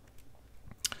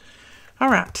 All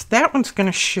right, that one's going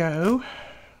to show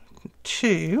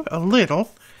a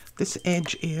little. This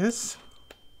edge is,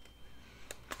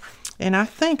 and I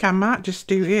think I might just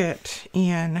do it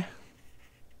in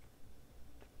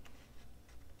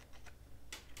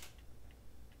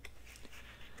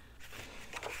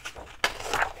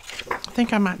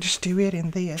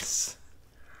this.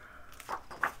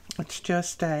 It's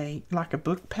just like a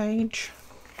book page.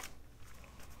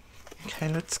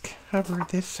 Okay, let's cover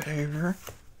this over.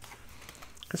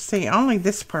 See, only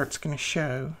this part's going to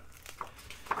show.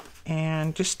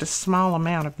 And just a small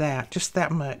amount of that, just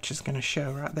that much is going to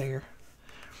show right there.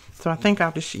 So I think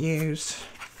I'll just use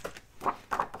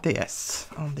this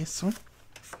on this one.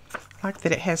 I like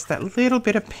that it has that little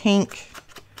bit of pink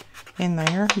in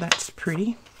there. That's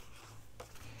pretty.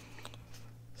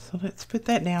 So let's put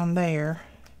that down there.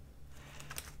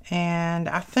 And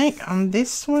I think on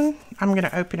this one, I'm going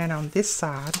to open it on this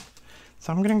side.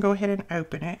 So I'm going to go ahead and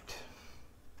open it.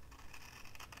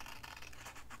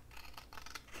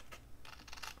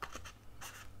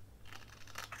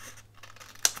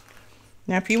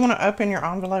 Now, if you want to open your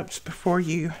envelopes before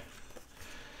you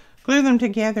glue them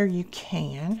together, you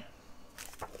can.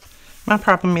 My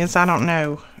problem is I don't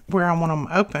know where I want them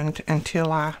opened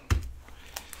until I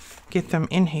get them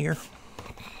in here.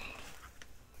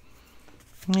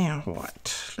 Now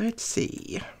what? Let's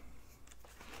see.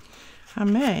 I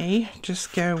may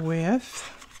just go with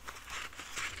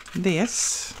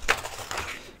this.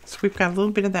 So we've got a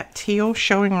little bit of that teal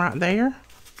showing right there.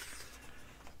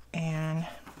 And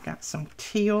got some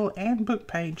teal and book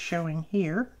page showing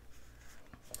here.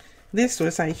 This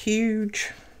was a huge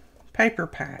paper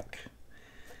pack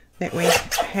that we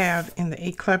have in the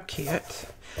E-Club kit.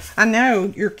 I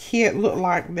know your kit looked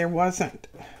like there wasn't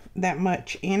that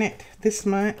much in it this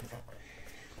month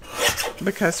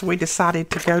because we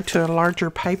decided to go to a larger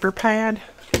paper pad,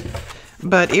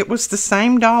 but it was the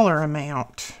same dollar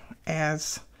amount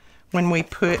as when we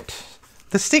put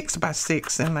the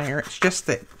 6x6 in there. It's just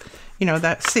that,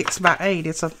 that 6x8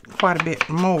 is quite a bit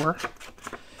more.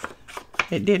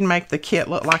 It did make the kit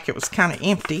look like it was kind of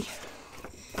empty.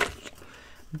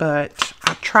 But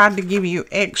I tried to give you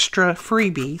extra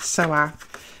freebies, so I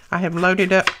have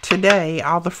loaded up today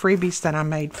all the freebies that I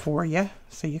made for you.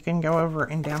 So you can go over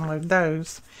and download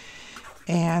those.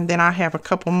 And then I have a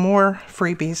couple more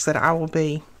freebies that I will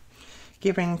be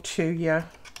giving to you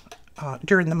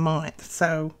during the month.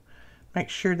 So make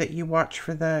sure that you watch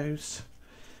for those.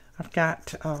 I've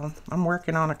got, I'm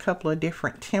working on a couple of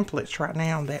different templates right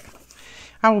now that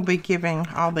I will be giving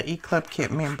all the E-Club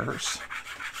kit members.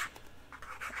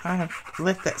 I have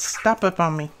let that stop up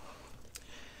on me.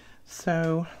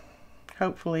 So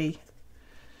hopefully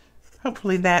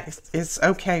Hopefully that is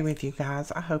okay with you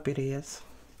guys. I hope it is.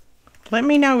 Let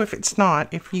me know if it's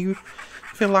not. If you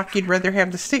feel like you'd rather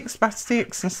have the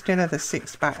 6x6 instead of the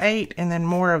 6x8 and then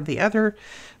more of the other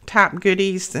type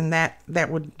goodies, then that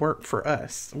would work for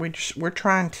us. We're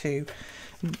trying to,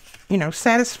 you know,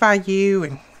 satisfy you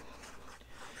and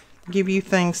give you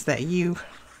things that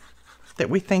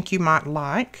we think you might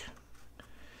like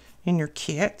in your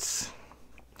kits.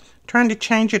 Trying to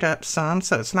change it up some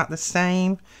so it's not the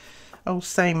same old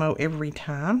every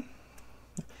time.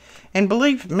 And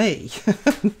believe me,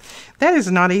 that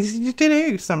is not easy to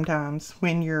do sometimes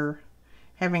when you're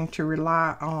having to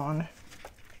rely on,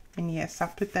 and yes, I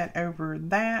put that over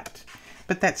that,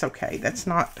 but that's okay. That's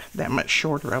not that much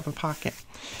shorter of a pocket.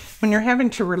 When you're having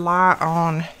to rely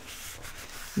on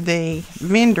the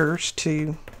vendors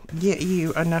to get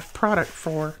you enough product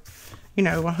for, you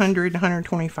know, 100,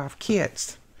 125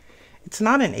 kits, it's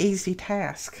not an easy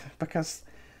task because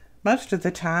most of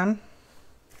the time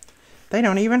they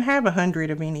don't even have 100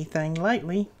 of anything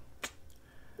lately,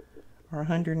 or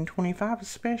 125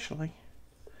 especially.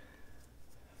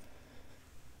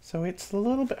 So it's a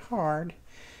little bit hard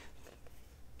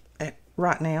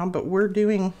right now, but we're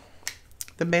doing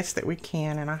the best that we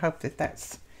can, and I hope that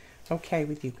that's okay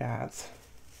with you guys.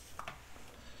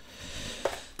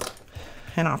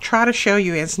 And I'll try to show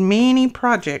you as many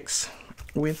projects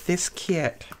with this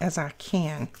kit as I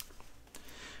can.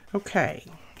 Okay.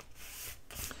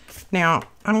 Now,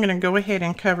 I'm going to go ahead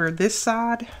and cover this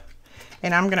side,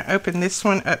 and I'm going to open this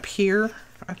one up here,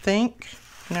 I think.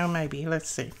 No, maybe. Let's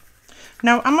see.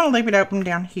 No, I'm going to leave it open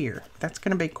down here. That's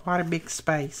going to be quite a big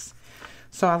space.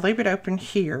 So I'll leave it open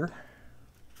here.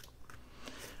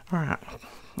 All right,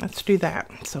 let's do that.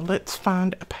 So let's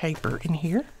find a paper in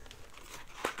here.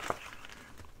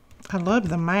 I love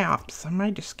the maps. I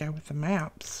may just go with the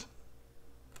maps.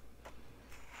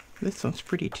 This one's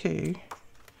pretty too.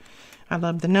 I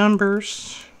love the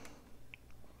numbers.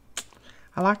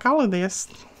 I like all of this.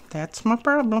 That's my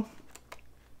problem.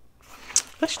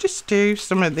 Let's just do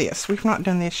some of this. We've not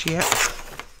done this yet.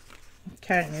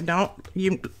 Okay, now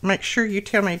you make sure you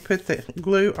tell me to put the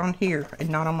glue on here and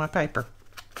not on my paper.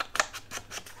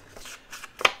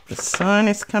 The sun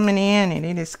is coming in and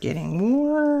it is getting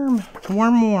warm,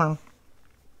 warm.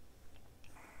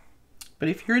 But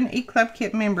if you're an E-Club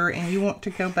Kit member and you want to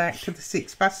go back to the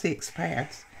 6x6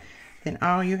 pads, then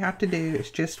all you have to do is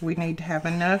just, we need to have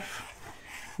enough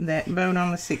that vote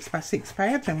on the 6x6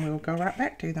 pads and we'll go right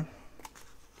back to them.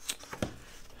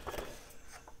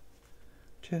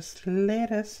 Just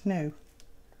let us know.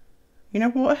 You know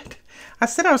what? I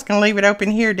said I was going to leave it open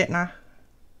here, didn't I?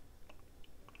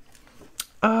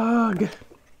 Ugh.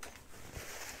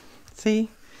 See,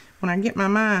 when I get my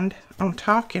mind on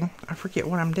talking, I forget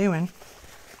what I'm doing.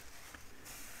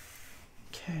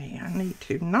 Okay, I need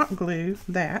to not glue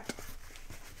that.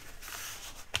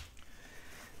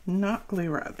 Not glue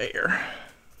right there.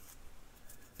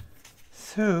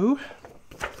 So,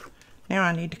 now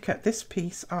I need to cut this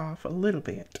piece off a little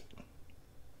bit.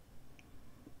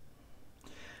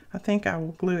 I think I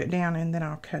will glue it down and then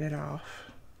I'll cut it off.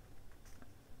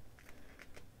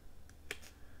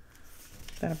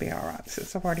 That'll be alright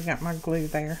since I've already got my glue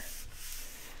there.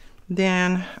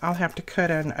 Then I'll have to cut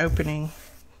an opening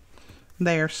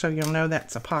there so you'll know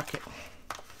that's a pocket.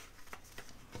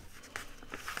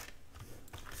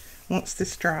 Once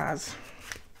this dries.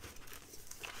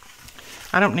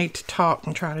 I don't need to talk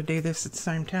and try to do this at the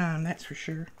same time, that's for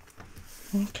sure.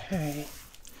 Okay.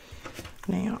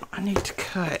 Now I need to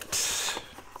cut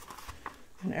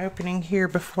an opening here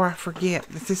before I forget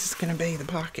that this is going to be the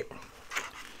pocket.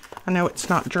 I know it's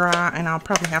not dry and I'll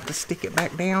probably have to stick it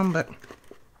back down, but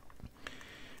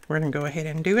we're going to go ahead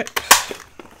and do it.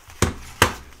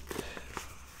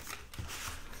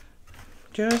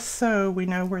 Just so we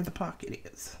know where the pocket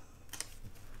is.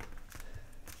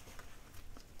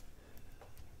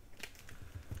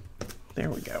 There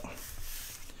we go.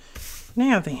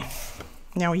 Now then,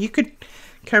 now you could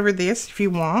cover this if you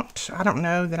want. I don't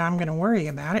know that I'm going to worry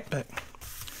about it, but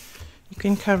you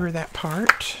can cover that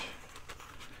part.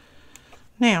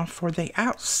 Now for the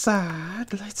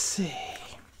outside, let's see.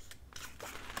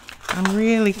 I'm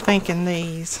really thinking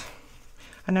these.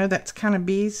 I know that's kind of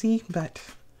busy, but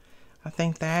I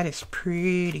think that is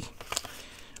pretty.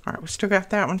 All right, we still got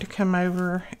that one to come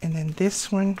over, and then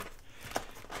this one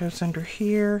goes under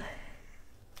here.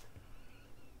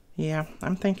 Yeah,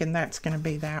 I'm thinking that's going to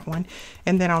be that one.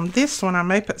 And then on this one, I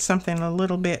may put something a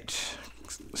little bit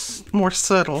more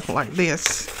subtle like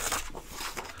this.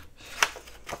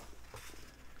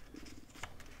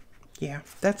 Yeah,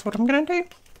 that's what I'm going to do.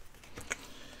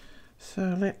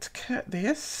 So let's cut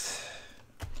this.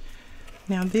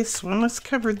 Now this one, let's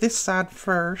cover this side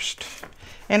first.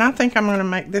 And I think I'm going to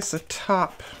make this a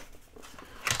top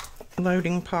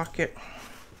loading pocket.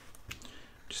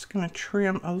 Just going to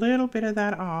trim a little bit of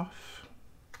that off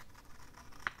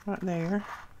right there.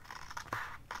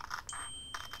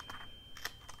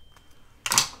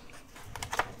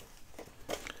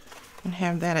 And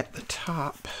have that at the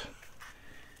top.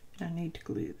 I need to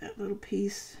glue that little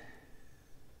piece,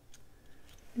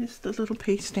 just a little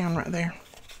piece down right there.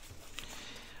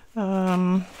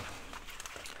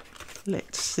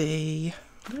 Let's see.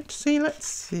 I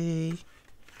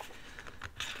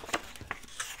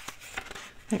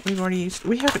think we've already used,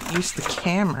 we haven't used the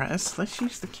cameras. Let's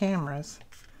use the cameras.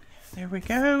 There we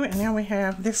go. And now we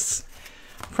have this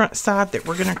front side that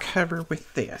we're going to cover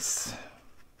with this.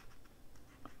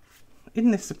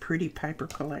 Isn't this a pretty paper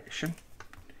collection?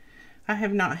 I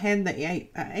have not had the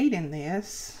 8x8 in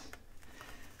this.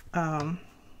 I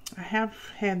have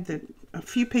had a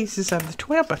few pieces of the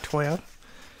 12x12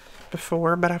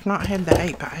 before, but I've not had the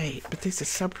 8x8. But this is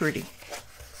so pretty.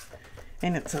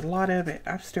 And it's a lot of it.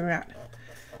 I've still got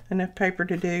enough paper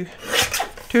to do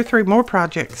 2 or 3 more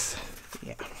projects.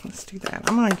 Yeah, let's do that.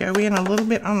 I'm going to go in a little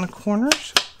bit on the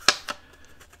corners.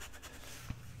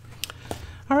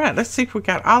 All right, let's see if we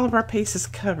got all of our pieces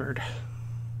covered.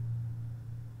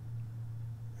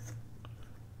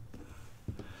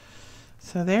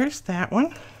 So there's that one.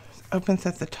 It opens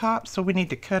at the top, so we need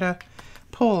to cut a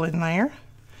pull in there.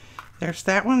 There's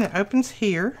that one that opens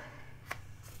here.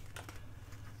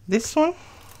 This one,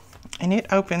 and it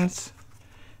opens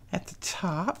at the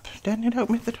top. Doesn't it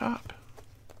open at the top?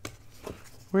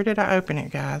 Where did I open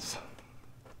it, guys?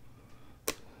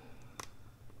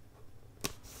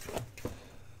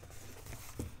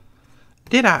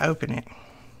 Did I open it?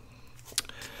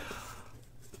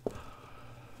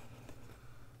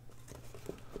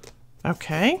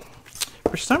 Okay.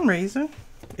 For some reason,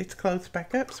 it's closed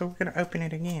back up, so we're going to open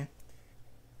it again.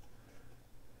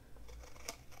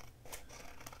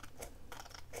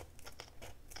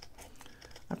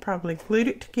 I probably glued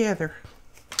it together.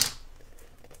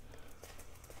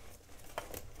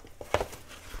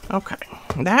 Okay,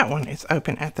 that one is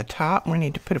open at the top. We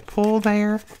need to put a pull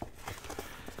there.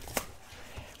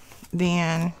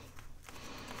 Then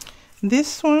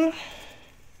this one,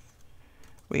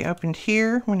 we opened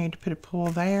here. We need to put a pull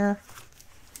there.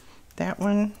 That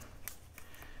one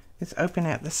is open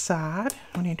at the side.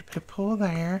 We need to put a pull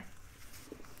there.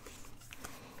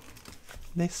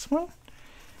 This one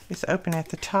is open at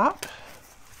the top.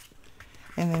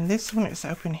 And then this one is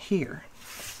open here.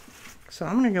 So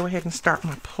I'm going to go ahead and start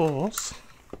my pulls.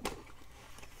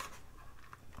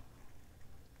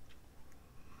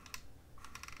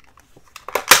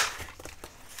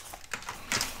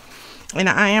 And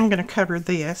I am going to cover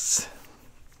this.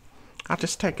 I'll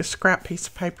just take a scrap piece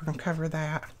of paper and cover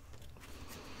that.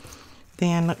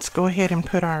 Then let's go ahead and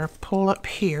put our pull up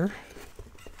here.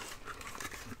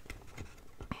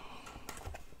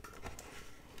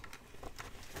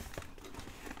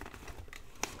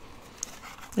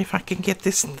 If I can get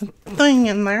this thing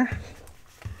in there.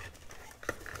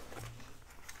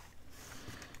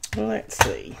 Let's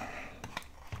see.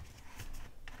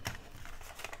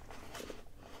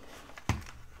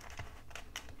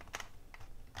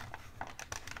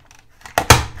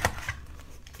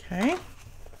 Okay,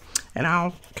 and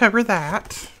I'll cover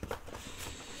that.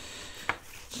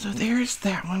 So there's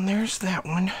that one, there's that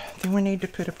one. Then we need to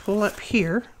put a pull up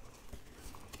here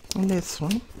on this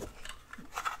one.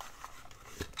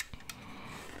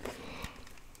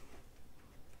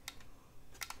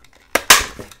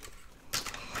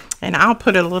 And I'll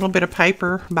put a little bit of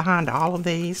paper behind all of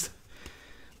these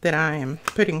that I am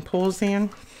putting pulls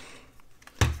in,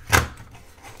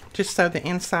 just so the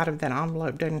inside of that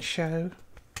envelope doesn't show.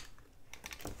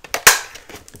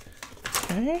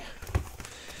 Okay,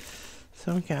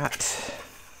 so we got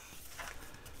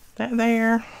that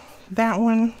there, that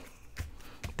one,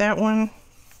 that one.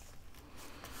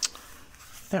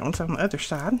 That one's on the other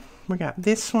side. We got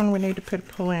this one we need to put a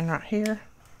pull in right here.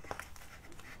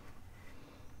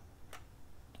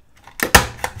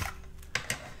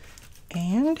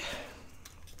 And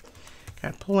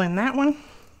got to pull in that one.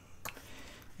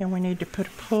 And we need to put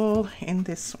a pull in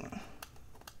this one.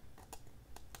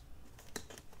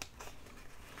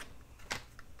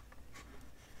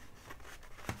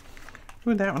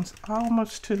 Ooh, that one's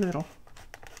almost too little.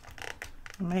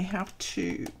 I may have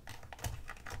to,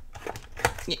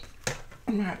 yeah,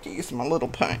 I'm gonna have to use my little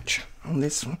punch on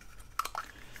this one.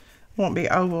 Won't be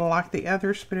oval like the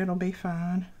others, but it'll be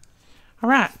fine. All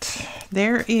right,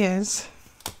 there is,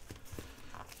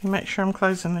 make sure I'm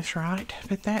closing this right.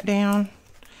 Put that down,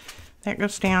 that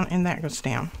goes down, and that goes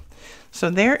down. So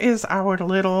there is our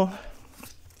little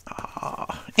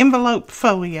envelope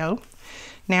folio.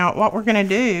 Now what we're going to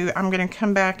do, I'm going to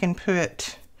come back and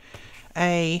put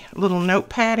a little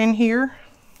notepad in here.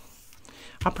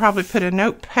 I'll probably put a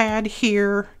notepad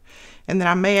here, and then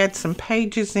I may add some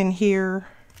pages in here.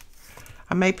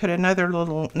 I may put another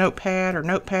little notepad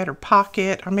or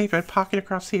pocket. I may put a pocket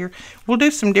across here. We'll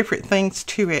do some different things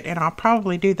to it, and I'll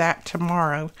probably do that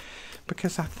tomorrow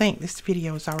because I think this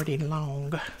video is already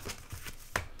long.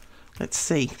 Let's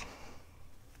see.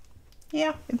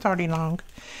 Yeah, it's already long.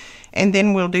 And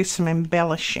then we'll do some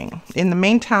embellishing. In the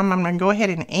meantime, I'm going to go ahead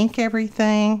and ink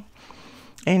everything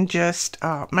and just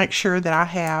make sure that I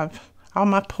have all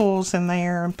my pulls in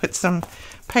there and put some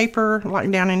paper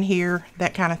like down in here,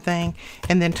 that kind of thing.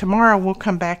 And then tomorrow we'll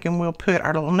come back and we'll put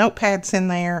our little notepads in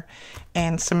there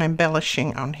and some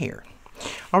embellishing on here.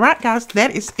 All right, guys,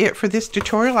 that is it for this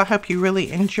tutorial. I hope you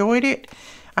really enjoyed it.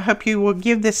 I hope you will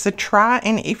give this a try,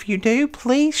 and if you do,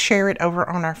 please share it over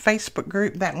on our Facebook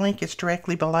group. That link is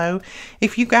directly below.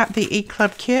 If you got the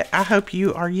E-Club kit, I hope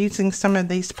you are using some of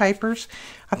these papers.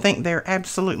 I think they're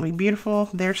absolutely beautiful.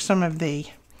 There's some of the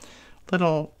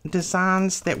little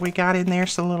designs that we got in there,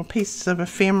 some little pieces of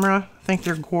ephemera. I think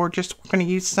they're gorgeous. We're going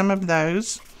to use some of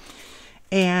those.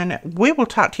 And we will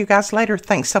talk to you guys later.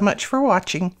 Thanks so much for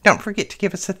watching. Don't forget to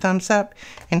give us a thumbs up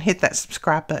and hit that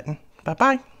subscribe button.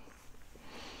 Bye-bye.